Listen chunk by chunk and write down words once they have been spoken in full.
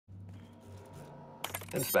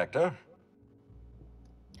Inspector?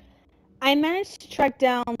 I managed to track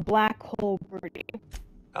down Black Hole Birdie.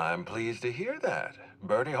 I'm pleased to hear that.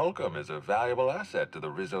 Bertie Holcomb is a valuable asset to the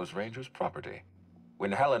Rizzo's Rangers property.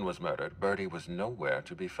 When Helen was murdered, Bertie was nowhere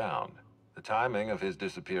to be found. The timing of his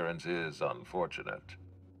disappearance is unfortunate.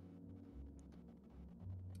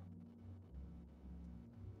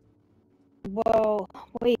 Whoa,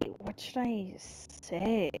 wait, what should I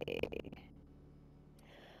say?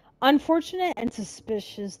 Unfortunate and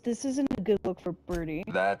suspicious. This isn't a good look for Birdie.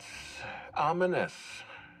 That's ominous.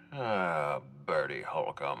 Bertie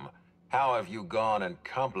Holcomb. How have you gone and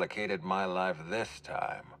complicated my life this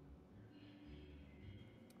time?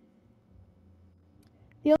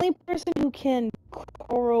 The only person who can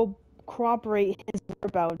corroborate his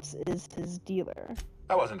whereabouts is his dealer.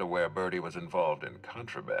 I wasn't aware Bertie was involved in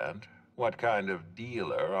contraband. What kind of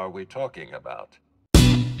dealer are we talking about?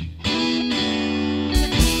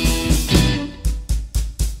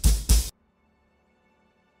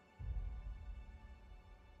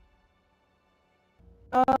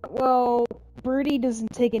 Well, Birdie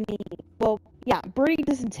doesn't take any. Well, yeah, Birdie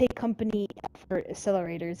doesn't take company for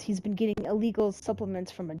accelerators. He's been getting illegal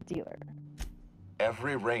supplements from a dealer.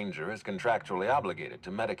 Every ranger is contractually obligated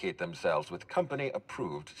to medicate themselves with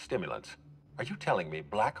company-approved stimulants. Are you telling me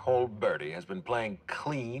Black Hole Birdie has been playing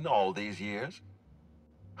clean all these years?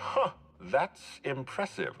 Huh, that's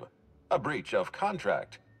impressive. A breach of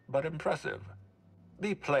contract, but impressive.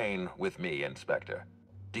 Be plain with me, Inspector.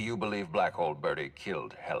 Do you believe Black Hole Birdie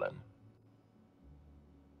killed Helen?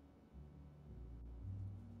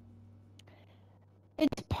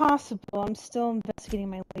 It's possible. I'm still investigating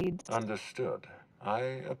my leads. Understood. I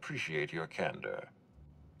appreciate your candor.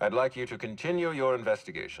 I'd like you to continue your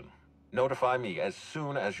investigation. Notify me as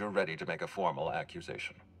soon as you're ready to make a formal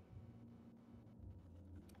accusation.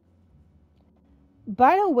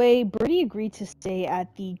 By the way, Birdie agreed to stay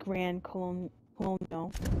at the Grand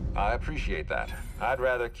Colonial. I appreciate that. I'd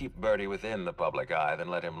rather keep Bertie within the public eye than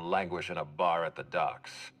let him languish in a bar at the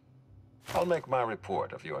docks. I'll make my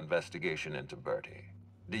report of your investigation into Bertie.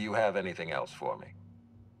 Do you have anything else for me?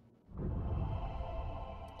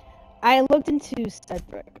 I looked into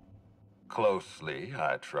Cedric. Closely,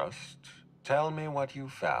 I trust. Tell me what you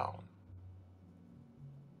found.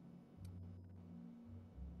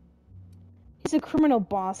 He's a criminal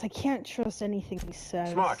boss. I can't trust anything he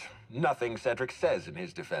says. Smart. Nothing Cedric says in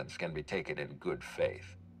his defense can be taken in good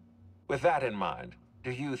faith. With that in mind,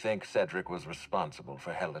 do you think Cedric was responsible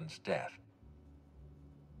for Helen's death?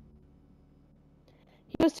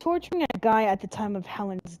 He was torturing a guy at the time of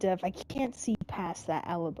Helen's death. I can't see past that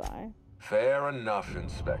alibi. Fair enough,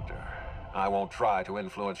 Inspector. I won't try to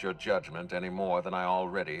influence your judgment any more than I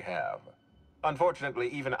already have. Unfortunately,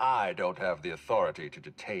 even I don't have the authority to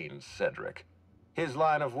detain Cedric. His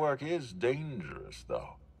line of work is dangerous,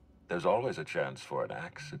 though. There's always a chance for an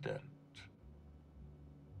accident.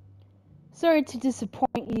 Sorry to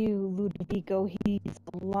disappoint you, Ludovico. He's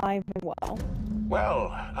alive and well.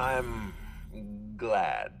 Well, I'm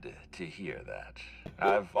glad to hear that.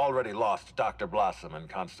 I've already lost Dr. Blossom and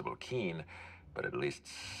Constable Keene, but at least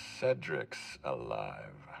Cedric's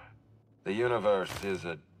alive. The universe is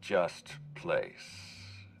a just place.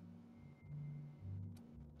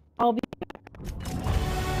 I'll be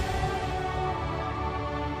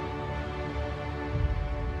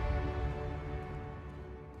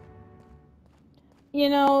You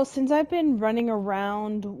know, since I've been running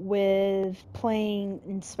around with playing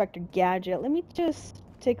Inspector Gadget, let me just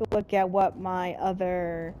take a look at what my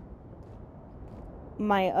other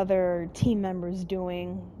team members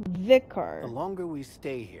doing. Vicar. The longer we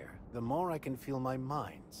stay here, the more I can feel my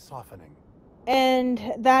mind softening.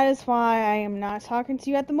 And that is why I am not talking to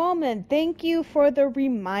you at the moment. Thank you for the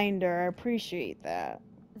reminder. I appreciate that.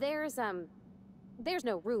 There's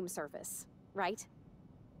no room service, right?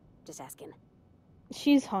 Just asking.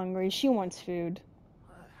 She's hungry. She wants food.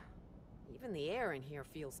 Even the air in here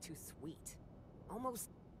feels too sweet. Almost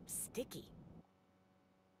sticky.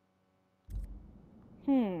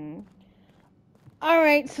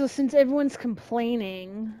 Alright, so since everyone's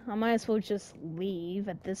complaining, I might as well just leave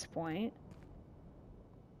at this point.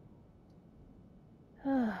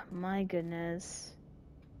 Oh, my goodness.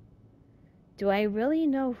 Do I really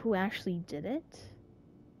know who actually did it?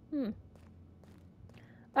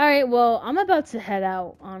 Alright, well, I'm about to head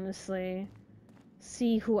out, honestly.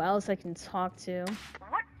 See who else I can talk to.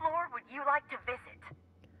 What floor would you like to visit?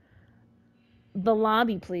 The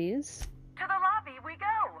lobby, please. To the lobby we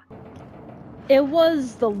go! It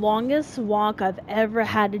was the longest walk I've ever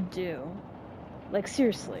had to do. Like,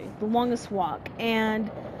 seriously, the longest walk. And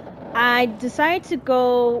I decided to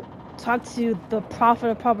go talk to the prophet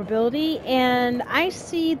of probability, and I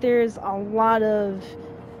see there's a lot of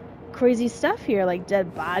crazy stuff here, like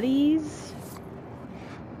dead bodies.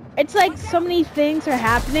 It's like so many things are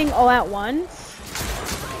happening all at once.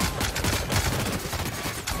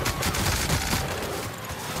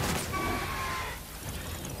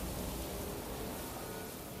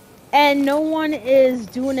 And no one is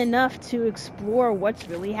doing enough to explore what's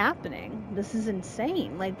really happening. This is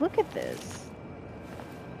insane. Like, look at this.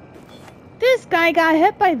 This guy got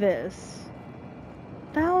hit by this.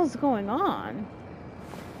 What the hell is going on?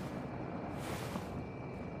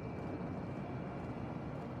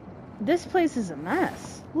 This place is a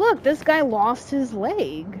mess. Look, this guy lost his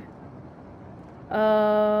leg.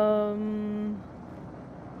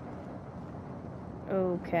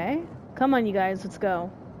 Okay. Come on, you guys, let's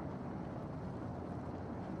go.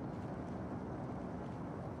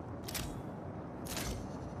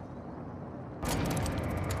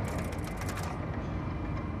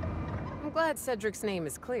 I'm glad Cedric's name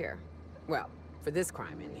is clear. Well, for this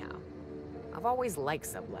crime anyhow. I've always liked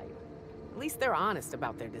Sublight. At least they're honest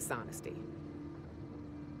about their dishonesty.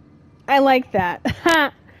 I like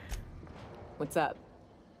that. What's up?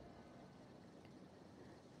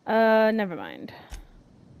 Never mind.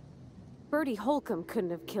 Bertie Holcomb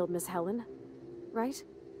couldn't have killed Miss Helen, right?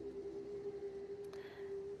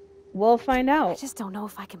 We'll find I out. just don't know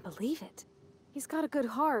if I can believe it. He's got a good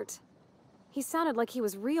heart. He sounded like he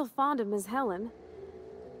was real fond of Miss Helen.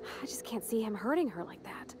 I just can't see him hurting her like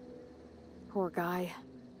that. Poor guy.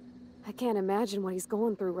 I can't imagine what he's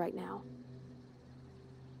going through right now.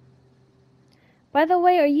 By the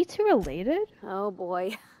way, are you two related? Oh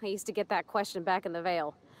boy, I used to get that question back in the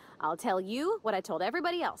Vale. I'll tell you what I told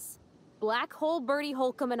everybody else. Black Hole Bertie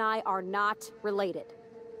Holcomb and I are not related.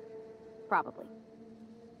 Probably.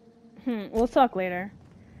 We'll talk later.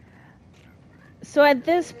 So at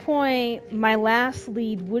this point, my last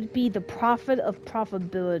lead would be the prophet of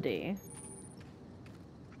probability.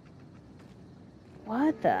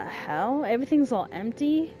 What the hell? Everything's all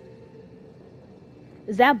empty?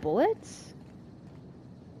 Is that bullets?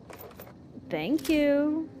 Thank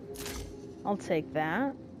you. I'll take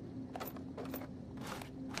that.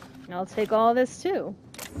 I'll take all this too.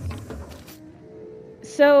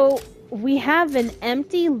 So we have an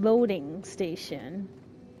empty loading station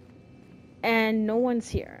and no one's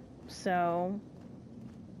here. So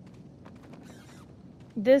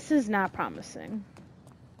this is not promising.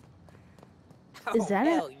 Is that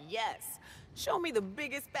hell yes. Show me the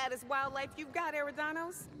biggest, baddest wildlife you've got,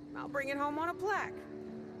 Eridanos. I'll bring it home on a plaque.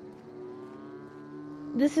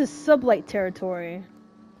 This is sublight territory.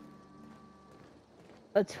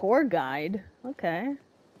 A tour guide? Okay.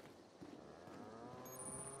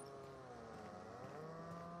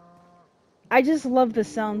 I just love the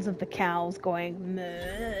sounds of the cows going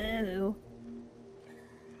moo.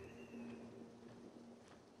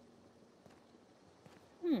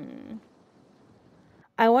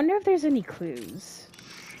 I wonder if there's any clues.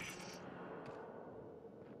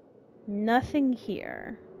 Nothing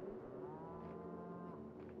here.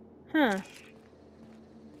 Huh.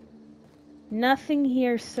 Nothing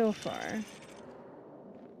here so far.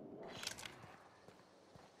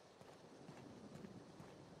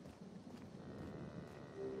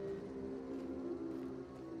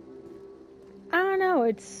 I don't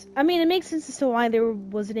know, I mean, it makes sense as to why there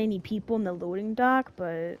wasn't any people in the loading dock,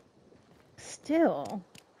 but still.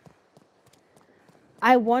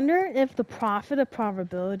 I wonder if the prophet of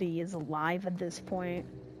probability is alive at this point.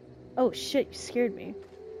 Oh shit, you scared me.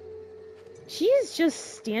 She is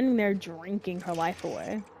just standing there drinking her life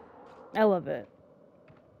away. I love it.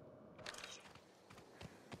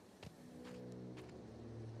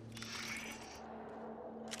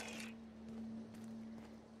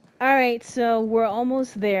 Alright, so we're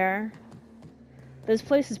almost there. This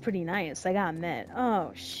place is pretty nice, I gotta admit.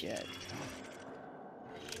 Oh, shit.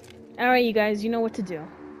 Alright, you guys, you know what to do.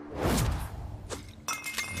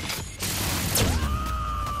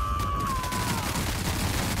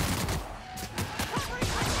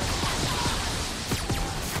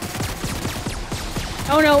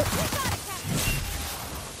 Oh no!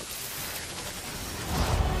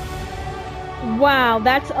 Wow,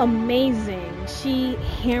 that's amazing. She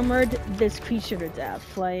hammered this creature to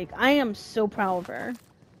death. Like, I am so proud of her.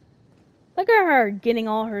 Look at her getting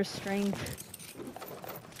all her strength.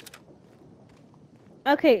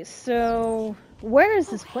 Okay, so where is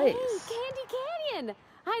this place? Hey, Candy Canyon!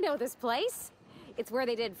 I know this place. It's where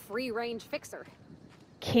they did Free Range Fixer.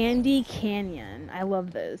 Candy Canyon. I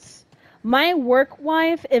love this. My work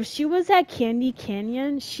wife, if she was at Candy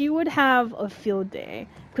Canyon, she would have a field day.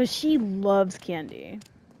 Because she loves candy.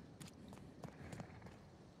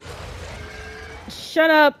 shut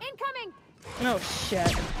up. Incoming! Oh,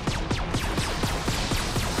 shit.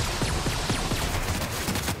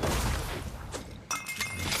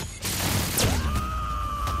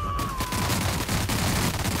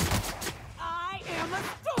 I am a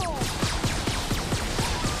storm!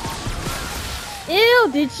 Ew,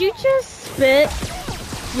 did you just spit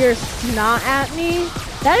your snot at me?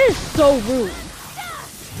 That is so rude.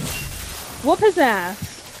 Whoop his ass.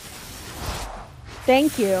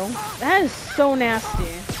 Thank you. That is so nasty.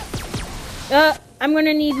 I'm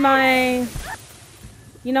gonna need my...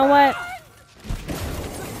 You know what?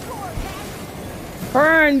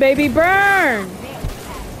 Burn, baby, burn!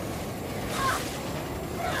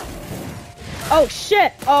 Oh,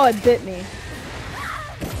 shit! Oh, it bit me.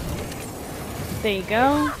 There you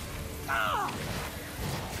go.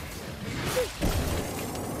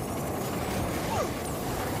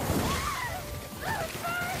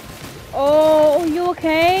 Oh, you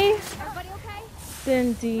okay? Everybody okay?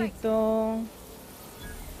 Bendito.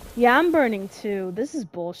 Yeah, I'm burning too. This is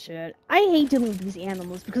bullshit. I hate dealing with these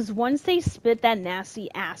animals because once they spit that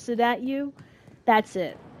nasty acid at you, that's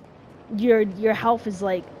it. Your health is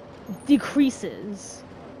like decreases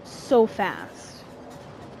so fast.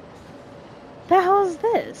 The hell is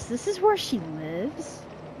this? This is where she lives?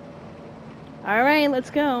 Alright, let's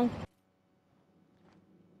go.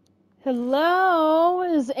 Hello?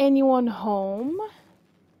 Is anyone home?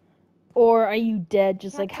 Or are you dead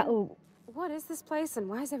just like how... What is this place and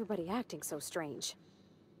why is everybody acting so strange?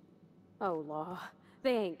 Oh, law.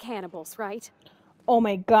 They ain't cannibals, right? Oh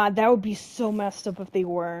my god, that would be so messed up if they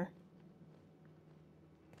were.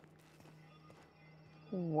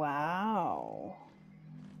 Wow.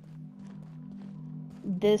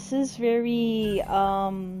 This is very,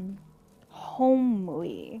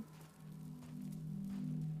 homely.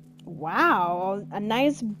 Wow, a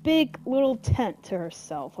nice big little tent to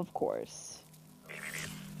herself, of course.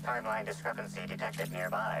 Timeline discrepancy detected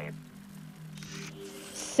nearby.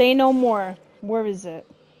 Say no more. Where is it?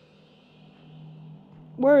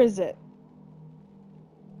 Where is it?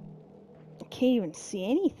 I can't even see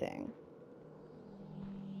anything.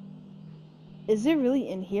 Is it really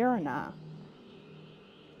in here or not?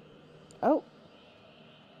 Oh.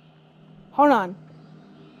 Hold on.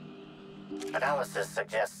 Analysis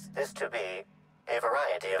suggests this to be a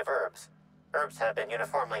variety of herbs. Herbs have been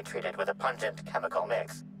uniformly treated with a pungent chemical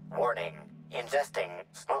mix. Warning: ingesting,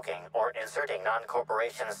 smoking, or inserting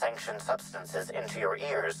non-corporation sanctioned substances into your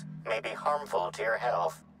ears may be harmful to your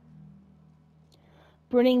health.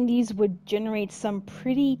 Burning these would generate some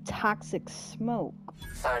pretty toxic smoke.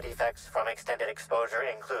 Side effects from extended exposure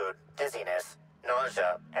include dizziness,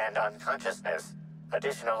 nausea, and unconsciousness.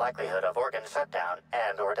 Additional likelihood of organ shutdown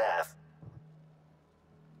and/or death.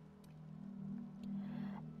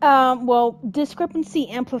 Well, discrepancy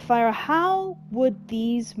amplifier, how would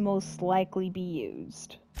these most likely be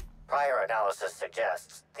used? Prior analysis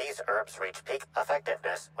suggests these herbs reach peak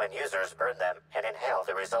effectiveness when users burn them and inhale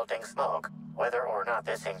the resulting smoke. Whether or not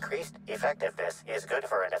this increased effectiveness is good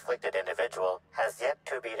for an afflicted individual has yet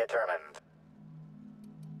to be determined.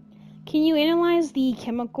 Can you analyze the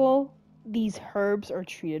chemical these herbs are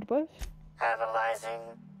treated with? Analyzing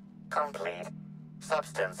complete.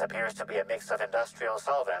 Substance appears to be a mix of industrial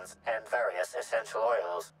solvents and various essential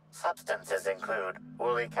oils. Substances include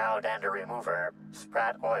woolly cow dander remover,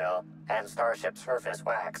 sprat oil, and starship surface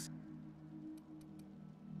wax.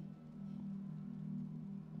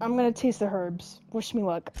 I'm gonna taste the herbs. Wish me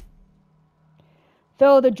luck.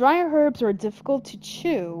 Though the drier herbs are difficult to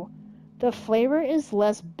chew, the flavor is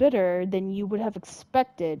less bitter than you would have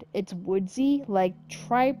expected. It's woodsy, like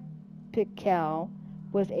tripical,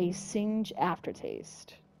 with a singe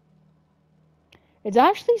aftertaste. It's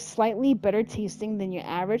actually slightly better tasting than your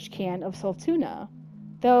average can of saltuna,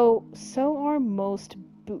 though so are most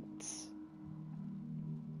boots.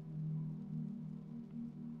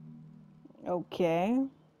 Okay.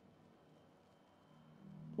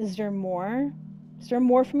 Is there more? Is there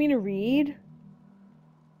more for me to read?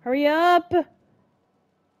 Hurry up!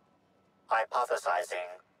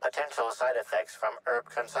 Hypothesizing potential side effects from herb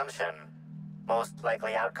consumption. Most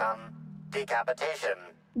likely outcome, decapitation.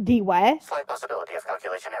 The what? Slight possibility of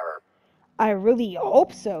calculation error. I really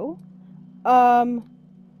hope so.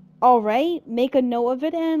 Alright, make a note of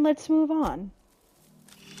it and let's move on.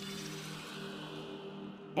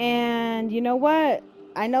 And you know what?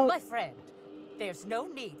 I know... My friend, there's no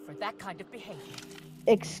need for that kind of behavior.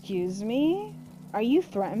 Excuse me? Are you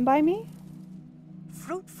threatened by me?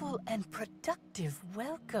 Fruitful and productive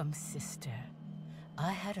welcome, sister.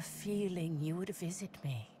 I had a feeling you would visit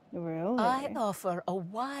me. Really? I offer a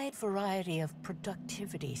wide variety of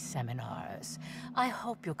productivity seminars. I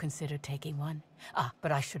hope you'll consider taking one. Ah,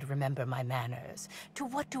 but I should remember my manners. To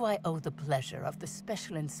what do I owe the pleasure of the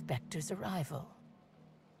Special Inspector's arrival?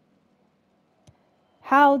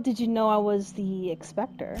 How did you know I was the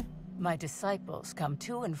Expector? My disciples come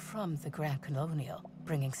to and from the Grand Colonial,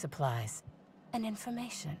 bringing supplies and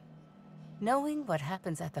information. Knowing what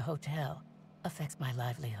happens at the hotel affects my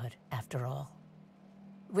livelihood, after all.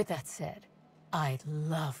 With that said, I'd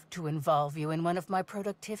love to involve you in one of my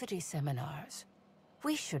productivity seminars.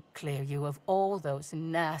 We should clear you of all those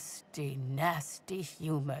nasty, nasty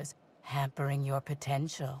humors hampering your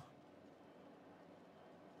potential.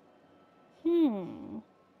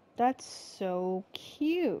 That's so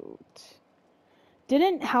cute.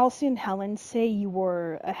 Didn't Halsey and Helen say you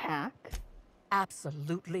were a hack?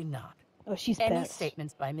 Absolutely not. Oh, she's Any pissed.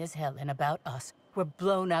 statements by Ms. Helen about us were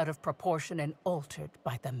blown out of proportion and altered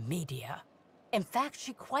by the media. In fact,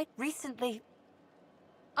 she quite recently...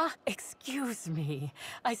 Ah, excuse me.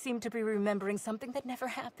 I seem to be remembering something that never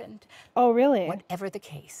happened. Oh, really? Whatever the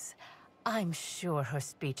case, I'm sure her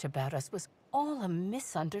speech about us was all a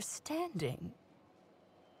misunderstanding.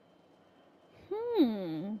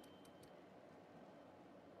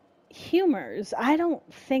 Humors. I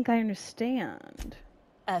don't think I understand.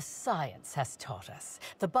 As science has taught us,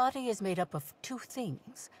 the body is made up of two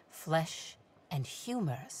things, flesh and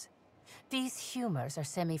humors. These humors are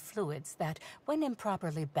semi-fluids that, when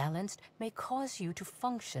improperly balanced, may cause you to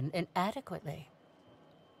function inadequately.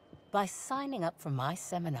 By signing up for my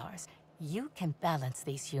seminars, you can balance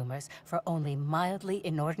these humors for only mildly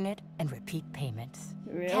inordinate and repeat payments.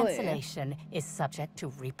 Really? Cancellation is subject to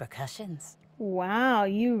repercussions. Wow,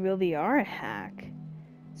 you really are a hack.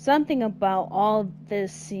 Something about all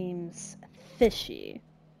this seems fishy.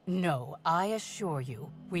 No, I assure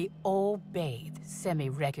you, we all bathe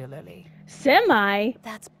semi-regularly. Semi?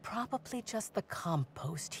 That's probably just the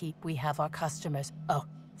compost heap we have our customers,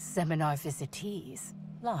 seminar visitees,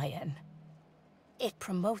 lie in. It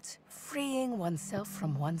promotes freeing oneself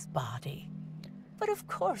from one's body. But of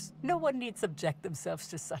course, no one need subject themselves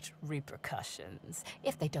to such repercussions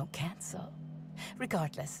if they don't cancel.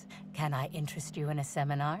 Regardless, can I interest you in a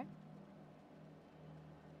seminar?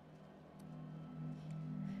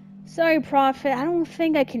 Sorry, Prophet, I don't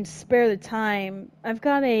think I can spare the time. I've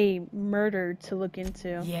got a murder to look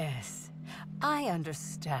into. Yes, I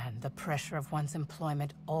understand the pressure of one's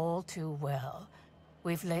employment all too well.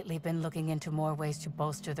 We've lately been looking into more ways to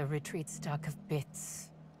bolster the retreat stock of bits.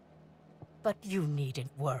 But you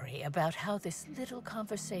needn't worry about how this little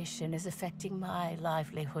conversation is affecting my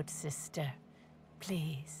livelihood, sister.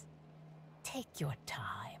 Please, take your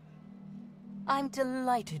time. I'm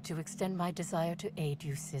delighted to extend my desire to aid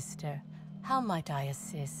you, sister. How might I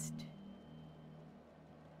assist?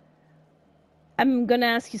 I'm gonna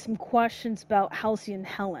ask you some questions about Halsey and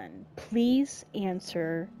Helen. Please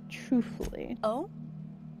answer truthfully. Oh?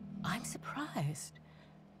 I'm surprised.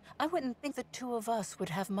 I wouldn't think the two of us would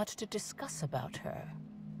have much to discuss about her.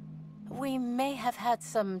 We may have had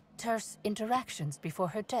some terse interactions before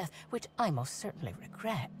her death, which I most certainly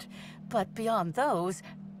regret. But beyond those,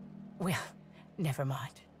 well, never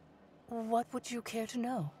mind. What would you care to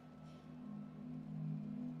know?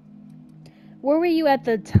 Where were you at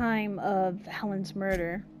the time of Helen's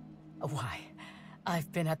murder? Why,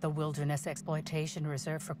 I've been at the Wilderness Exploitation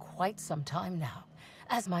Reserve for quite some time now,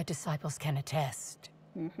 as my disciples can attest.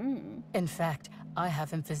 In fact, I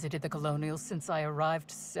haven't visited the Colonials since I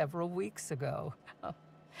arrived several weeks ago.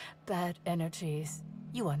 Bad energies,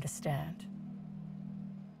 you understand.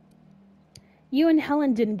 You and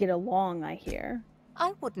Helen didn't get along, I hear.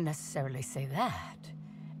 I wouldn't necessarily say that.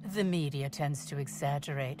 The media tends to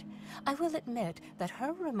exaggerate. I will admit that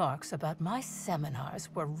her remarks about my seminars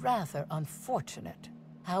were rather unfortunate.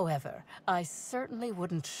 However, I certainly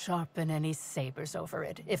wouldn't sharpen any sabers over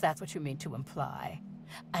it, if that's what you mean to imply.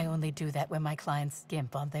 I only do that when my clients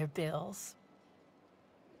skimp on their bills.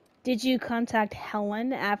 Did you contact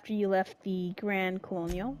Helen after you left the Grand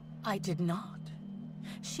Colonial? I did not.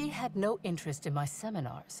 She had no interest in my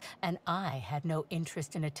seminars, and I had no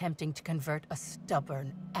interest in attempting to convert a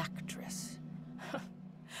stubborn actress.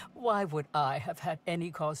 Why would I have had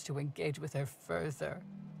any cause to engage with her further?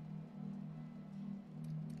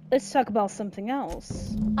 Let's talk about something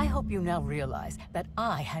else. I hope you now realize that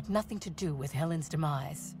I had nothing to do with Helen's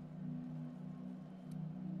demise.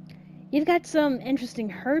 You've got some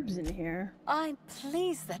interesting herbs in here. I'm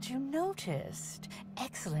pleased that you noticed.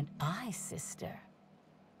 Excellent eye, sister.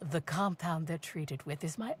 The compound they're treated with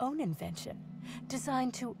is my own invention,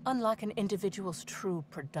 designed to unlock an individual's true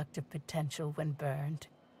productive potential when burned.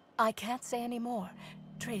 I can't say any more.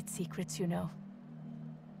 trade secrets, you know.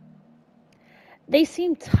 They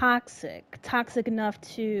seem toxic. Toxic enough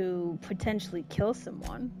to potentially kill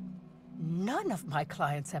someone. None of my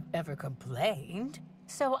clients have ever complained,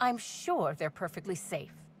 so I'm sure they're perfectly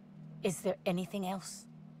safe. Is there anything else?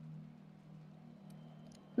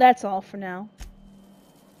 That's all for now.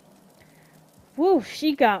 Woo,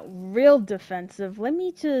 she got real defensive. Let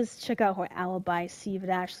me just check out her alibi, see if it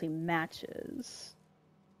actually matches.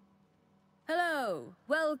 Hello,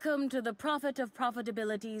 welcome to the Prophet of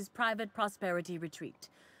Profitability's Private Prosperity Retreat.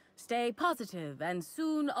 Stay positive, and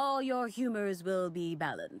soon all your humors will be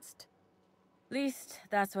balanced. Least,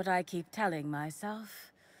 that's what I keep telling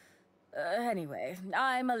myself. Anyway,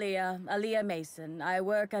 I'm Aaliyah Mason. I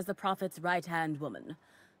work as the Prophet's right-hand woman.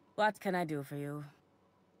 What can I do for you?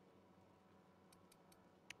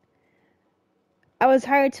 I was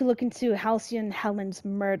hired to look into Halcyon Helen's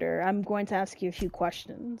murder. I'm going to ask you a few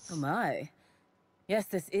questions. Oh my. Yes,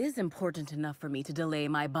 this is important enough for me to delay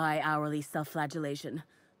my bi-hourly self-flagellation.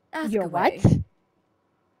 Ask Your away. what?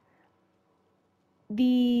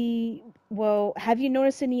 Well, have you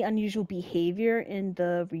noticed any unusual behavior in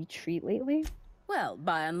the retreat lately? Well,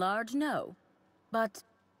 by and large, no. But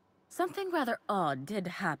something rather odd did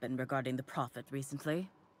happen regarding the Prophet recently.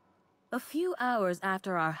 A few hours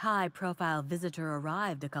after our high-profile visitor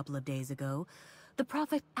arrived a couple of days ago, the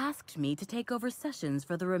Prophet asked me to take over sessions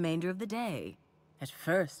for the remainder of the day. At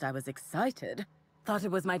first, I was excited. Thought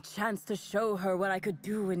it was my chance to show her what I could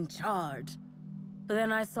do in charge. But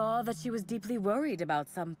then I saw that she was deeply worried about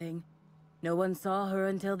something. No one saw her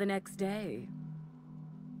until the next day.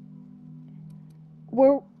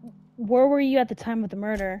 Where were you at the time of the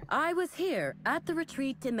murder? I was here, at the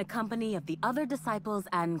retreat in the company of the other disciples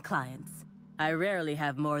and clients. I rarely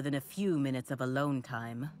have more than a few minutes of alone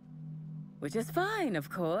time. Which is fine, of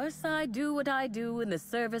course. I do what I do in the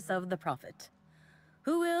service of the Prophet,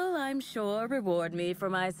 who will, I'm sure, reward me for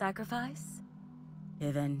my sacrifice.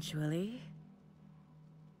 Eventually.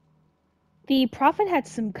 The Prophet had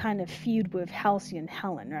some kind of feud with Halcyon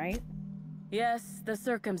Helen, right? Yes, the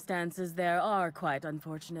circumstances there are quite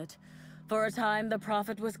unfortunate. For a time, the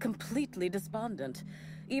Prophet was completely despondent.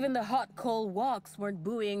 Even the hot coal walks weren't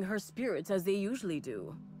buoying her spirits as they usually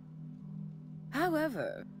do.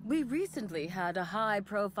 However, we recently had a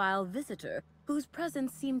high-profile visitor whose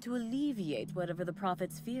presence seemed to alleviate whatever the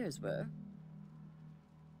Prophet's fears were.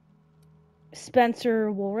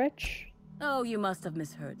 Spencer Woolrich? Oh, you must have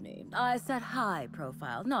misheard me. I said high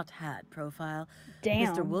profile, not had profile.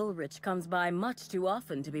 Damn. Mr. Woolrich comes by much too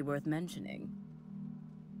often to be worth mentioning.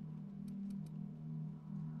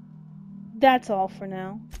 That's all for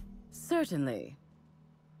now. Certainly.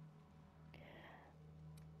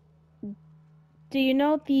 Do you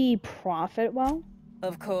know the Prophet well?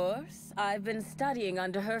 Of course. I've been studying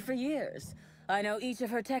under her for years. I know each of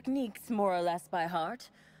her techniques more or less by heart,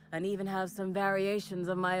 and even have some variations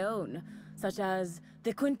of my own, such as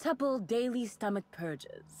the quintuple daily stomach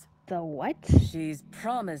purges. The what? She's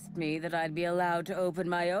promised me that I'd be allowed to open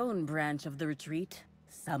my own branch of the retreat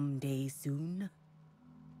someday soon.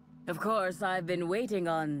 Of course, I've been waiting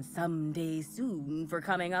on someday soon for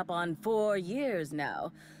coming up on 4 years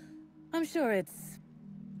now. I'm sure it's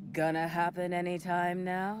gonna happen anytime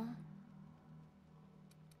now.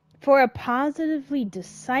 For a positively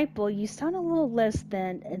disciple, you sound a little less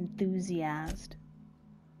than enthusiastic.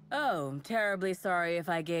 Oh, terribly sorry if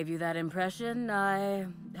I gave you that impression. I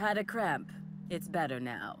had a cramp. It's better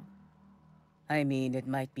now. I mean, it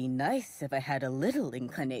might be nice if I had a little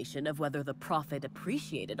inclination of whether the Prophet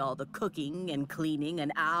appreciated all the cooking and cleaning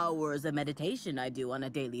and hours of meditation I do on a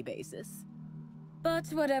daily basis. But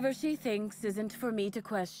whatever she thinks isn't for me to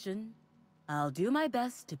question. I'll do my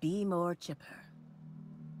best to be more chipper.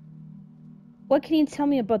 What can you tell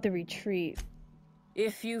me about the retreat?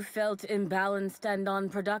 If you felt imbalanced and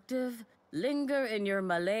unproductive, linger in your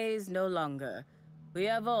malaise no longer. We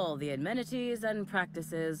have all the amenities and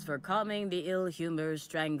practices for calming the ill humors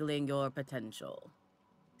strangling your potential.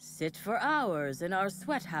 Sit for hours in our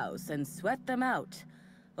sweat house and sweat them out.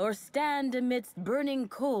 Or stand amidst burning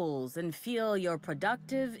coals and feel your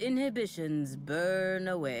productive inhibitions burn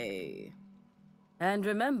away. And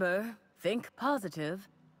remember, think positive.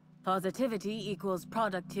 Positivity equals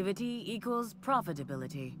productivity equals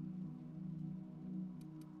profitability.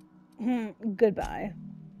 Goodbye.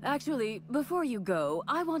 Actually, before you go,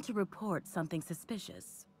 I want to report something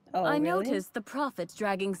suspicious. Oh, I really? noticed the Prophet's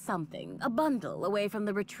dragging something, a bundle, away from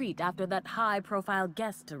the retreat after that high-profile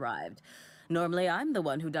guest arrived. Normally, I'm the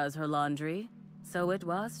one who does her laundry, so it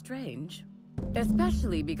was strange.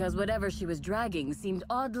 Especially because whatever she was dragging seemed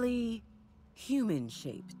oddly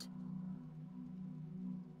human-shaped.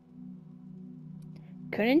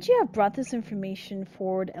 Couldn't you have brought this information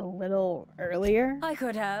forward a little earlier? I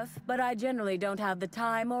could have, but I generally don't have the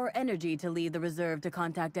time or energy to leave the reserve to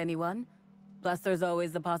contact anyone. Plus, there's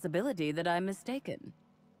always the possibility that I'm mistaken.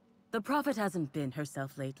 The Prophet hasn't been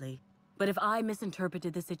herself lately, but if I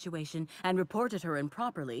misinterpreted the situation and reported her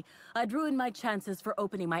improperly, I'd ruin my chances for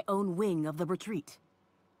opening my own wing of the retreat.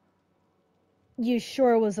 You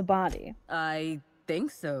sure it was a body? I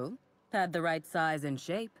think so. Had the right size and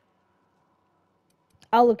shape.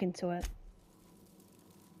 I'll look into it.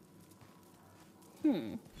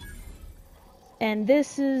 And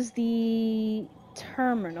this is the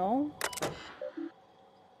terminal.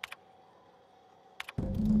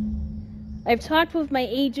 I've talked with my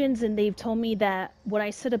agents and they've told me that what I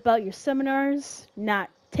said about your seminars, not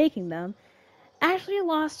taking them, actually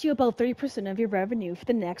lost you about 30% of your revenue for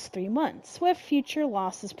the next 3 months, with future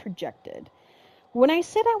losses projected. When I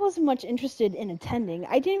said I wasn't much interested in attending,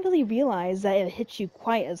 I didn't really realize that it hit you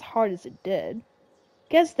quite as hard as it did.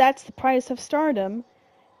 Guess that's the price of stardom.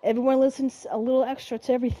 Everyone listens a little extra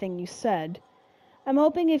to everything you said. I'm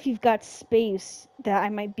hoping if you've got space that I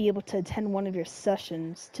might be able to attend one of your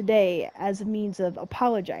sessions today as a means of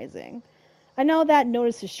apologizing. I know that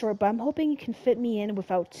notice is short, but I'm hoping you can fit me in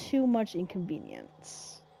without too much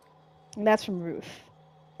inconvenience. And that's from Ruth,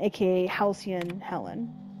 aka Halcyon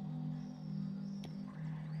Helen.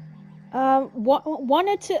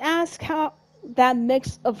 Wanted to ask how that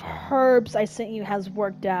mix of herbs I sent you has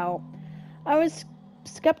worked out. I was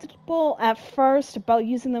skeptical at first about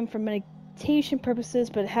using them for meditation purposes,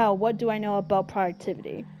 but hell, what do I know about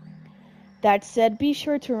productivity? That said, be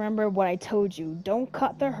sure to remember what I told you. Don't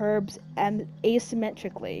cut the herbs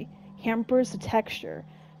asymmetrically. Hampers the texture.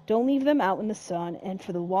 Don't leave them out in the sun, and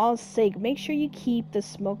for the law's sake, make sure you keep the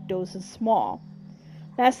smoke doses small.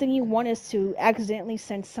 Last thing you want is to accidentally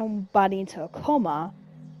send somebody into a coma,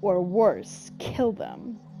 or worse, kill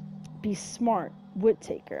them. Be smart,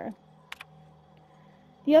 Whittaker.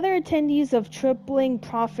 The other attendees of tripling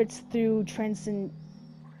profits through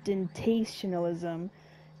transcendentationalism,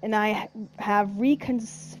 and I have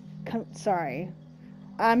sorry,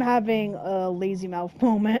 I'm having a lazy mouth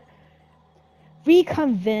moment.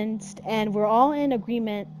 Reconvinced, and we're all in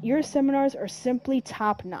agreement. Your seminars are simply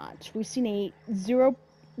top notch. We've seen a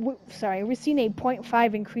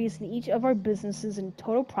 0.5 increase in each of our businesses in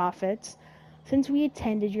total profits since we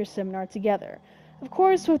attended your seminar together. Of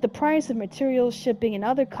course, with the price of materials, shipping, and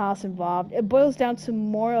other costs involved, it boils down to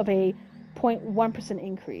more of a 0.1%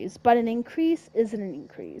 increase, but an increase isn't an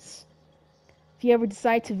increase. If you ever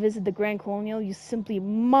decide to visit the Grand Colonial, you simply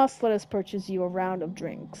must let us purchase you a round of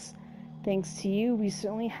drinks. Thanks to you, we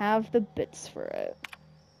certainly have the bits for it.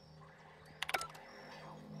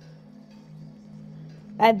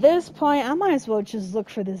 At this point, I might as well just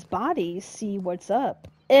look for this body, see what's up.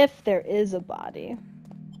 If there is a body.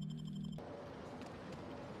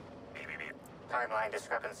 Timeline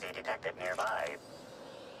discrepancy detected nearby.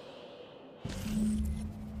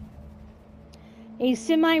 A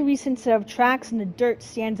semi-recent set of tracks in the dirt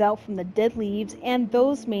stands out from the dead leaves and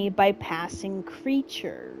those made by passing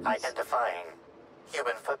creatures. Identifying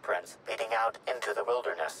human footprints leading out into the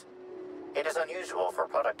wilderness. It is unusual for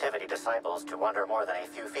productivity disciples to wander more than a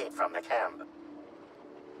few feet from the camp.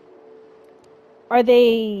 Are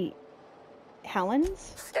they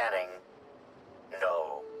Helen's? Scanning.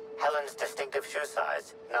 No. Helen's distinctive shoe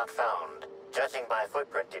size not found. Judging by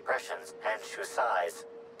footprint depressions and shoe size,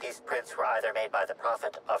 these prints were either made by the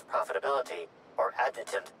Prophet of Profitability or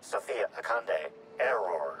Adjutant Sophia Akande.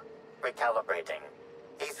 Error. Recalibrating.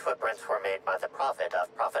 These footprints were made by the Prophet of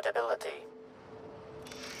Profitability.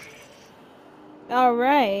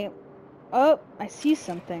 Alright. Oh, I see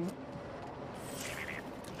something.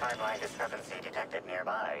 Timeline discrepancy detected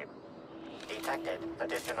nearby. Detected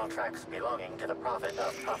additional tracks belonging to the Prophet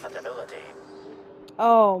of Profitability.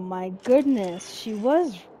 Oh my goodness, she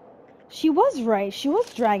was right. She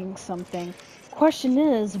was dragging something. Question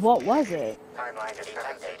is, what was it? Timeline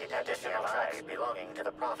detected additional tracks belonging to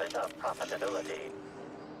the Prophet of Profitability.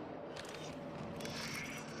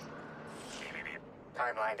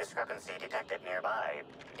 Timeline discrepancy detected nearby.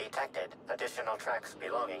 Detected additional tracks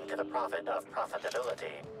belonging to the Prophet of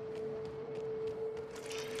Profitability.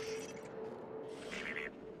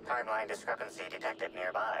 Timeline discrepancy detected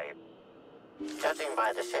nearby. Judging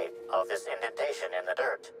by the shape of this indentation in the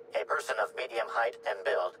dirt, a person of medium height and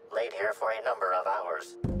build laid here for a number of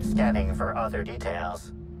hours. Scanning for other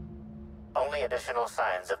details. Only additional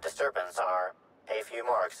signs of disturbance are a few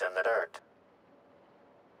marks in the dirt.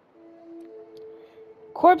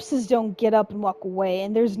 Corpses don't get up and walk away,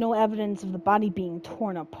 and there's no evidence of the body being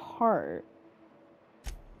torn apart.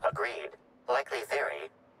 Agreed. Likely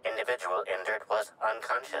theory. Individual injured was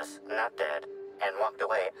unconscious, not dead, and walked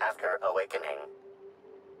away after awakening.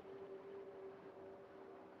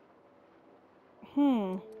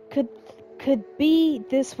 Could be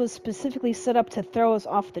this was specifically set up to throw us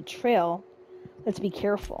off the trail. Let's be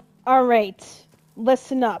careful. Alright,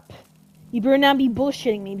 listen up. You better not be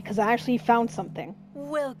bullshitting me because I actually found something.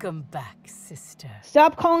 Welcome back, sister.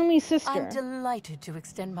 Stop calling me sister. I'm delighted to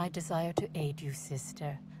extend my desire to aid you,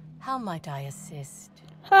 sister. How might I assist?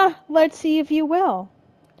 Let's see if you will.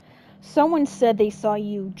 Someone said they saw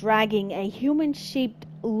you dragging a human-shaped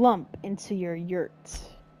lump into your yurt.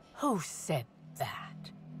 Who said that?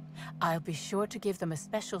 I'll be sure to give them a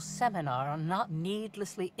special seminar on not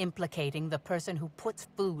needlessly implicating the person who puts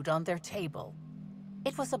food on their table.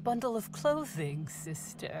 It was a bundle of clothing,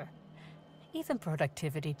 sister. Even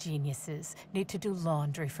productivity geniuses need to do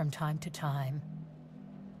laundry from time to time.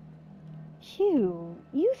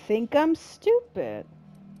 You think I'm stupid.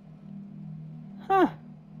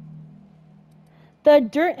 The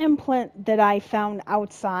dirt implant that I found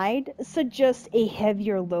outside suggests a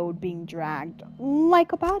heavier load being dragged,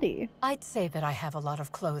 like a body. I'd say that I have a lot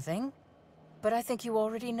of clothing, but I think you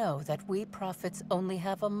already know that we prophets only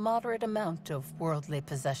have a moderate amount of worldly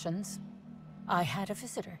possessions. I had a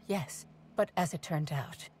visitor, yes, but as it turned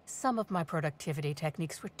out, some of my productivity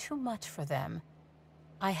techniques were too much for them.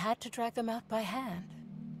 I had to drag them out by hand.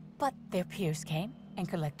 But their peers came and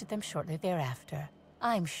collected them shortly thereafter.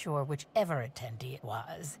 I'm sure whichever attendee it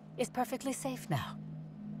was is perfectly safe now.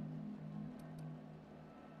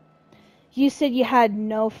 You said you had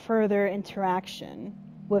no further interaction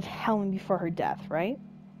with Helen before her death, right?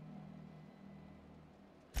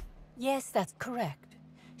 Yes, that's correct.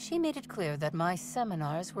 She made it clear that my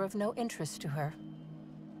seminars were of no interest to her.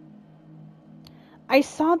 I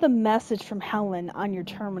saw the message from Helen on your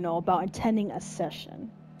terminal about attending a session.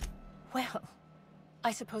 Well,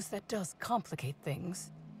 I suppose that does complicate things.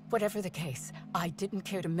 Whatever the case, I didn't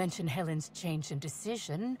care to mention Helen's change in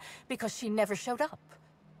decision because she never showed up.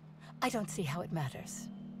 I don't see how it matters.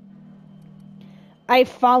 I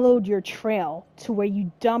followed your trail to where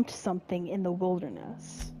you dumped something in the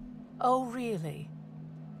wilderness. Oh, really?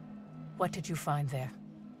 What did you find there?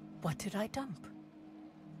 What did I dump?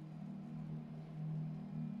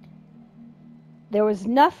 There was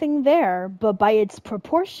nothing there, but by its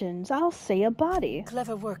proportions, I'll say a body.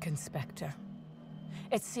 Clever work, Inspector.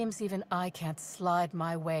 It seems even I can't slide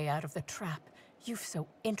my way out of the trap you've so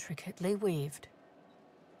intricately weaved.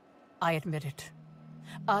 I admit it.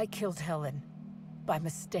 I killed Helen. By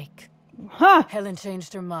mistake. Helen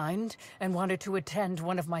changed her mind and wanted to attend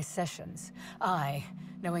one of my sessions. I,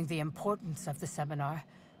 knowing the importance of the seminar,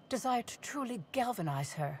 desired to truly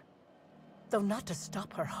galvanize her, though not to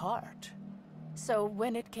stop her heart. So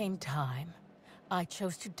when it came time, I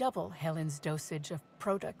chose to double Helen's dosage of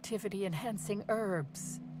productivity-enhancing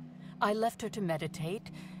herbs. I left her to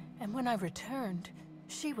meditate, and when I returned,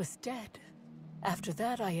 she was dead. After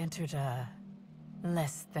that, I entered a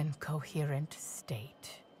less than coherent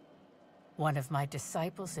state. One of my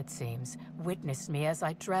disciples, it seems, witnessed me as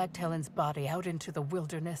I dragged Helen's body out into the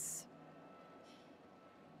wilderness.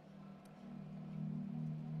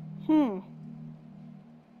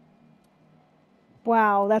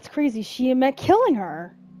 Wow, that's crazy. She admit killing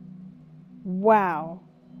her. Wow.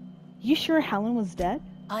 You sure Helen was dead?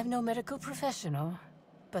 I'm no medical professional,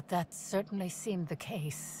 but that certainly seemed the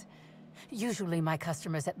case. Usually my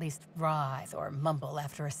customers at least writhe or mumble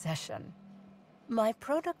after a session. My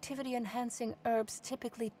productivity-enhancing herbs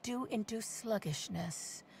typically do induce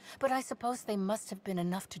sluggishness, but I suppose they must have been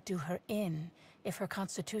enough to do her in, if her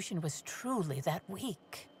constitution was truly that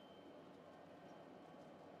weak.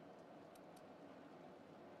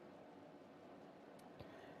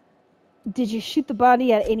 Did you shoot the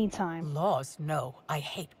body at any time? Laws, no. I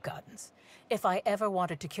hate guns. If I ever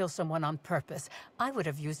wanted to kill someone on purpose, I would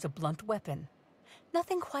have used a blunt weapon.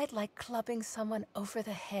 Nothing quite like clubbing someone over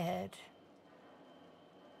the head.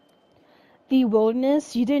 The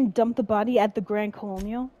wilderness? You didn't dump the body at the Grand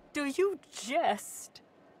Colonial? Do you jest?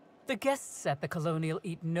 The guests at the Colonial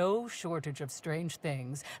eat no shortage of strange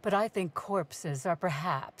things, but I think corpses are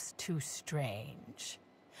perhaps too strange.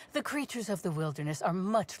 The creatures of the wilderness are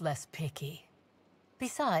much less picky.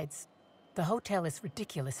 Besides, the hotel is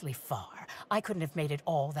ridiculously far. I couldn't have made it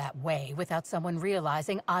all that way without someone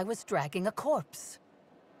realizing I was dragging a corpse.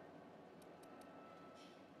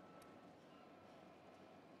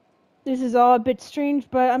 This is all a bit strange,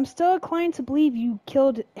 but I'm still inclined to believe you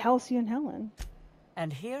killed Halcyon Helen.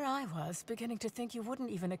 And here I was, beginning to think you wouldn't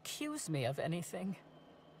even accuse me of anything.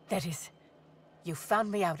 That is, you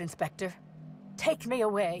found me out, Inspector. Take me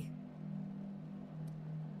away.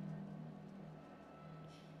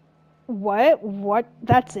 What? What?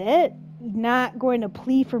 That's it? Not going to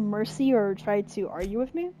plead for mercy or try to argue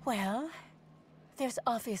with me? Well, there's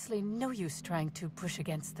obviously no use trying to push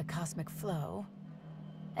against the cosmic flow.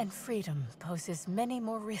 And freedom poses many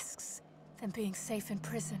more risks than being safe in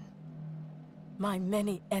prison. My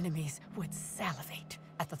many enemies would salivate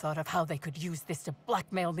at the thought of how they could use this to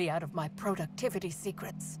blackmail me out of my productivity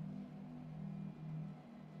secrets.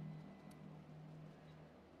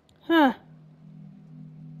 Huh.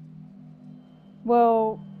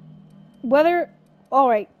 Well, whether...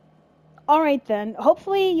 Alright. Alright then.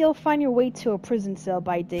 Hopefully you'll find your way to a prison cell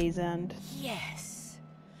by day's end. Yes.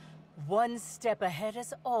 One step ahead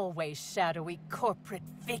as always, shadowy corporate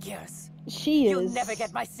figures. She is... You'll never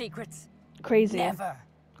get my secrets. Crazy. Never.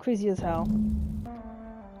 Crazy as hell.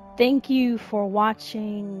 Thank you for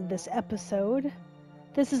watching this episode.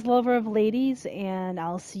 This is Lover of Ladies, and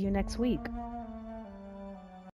I'll see you next week.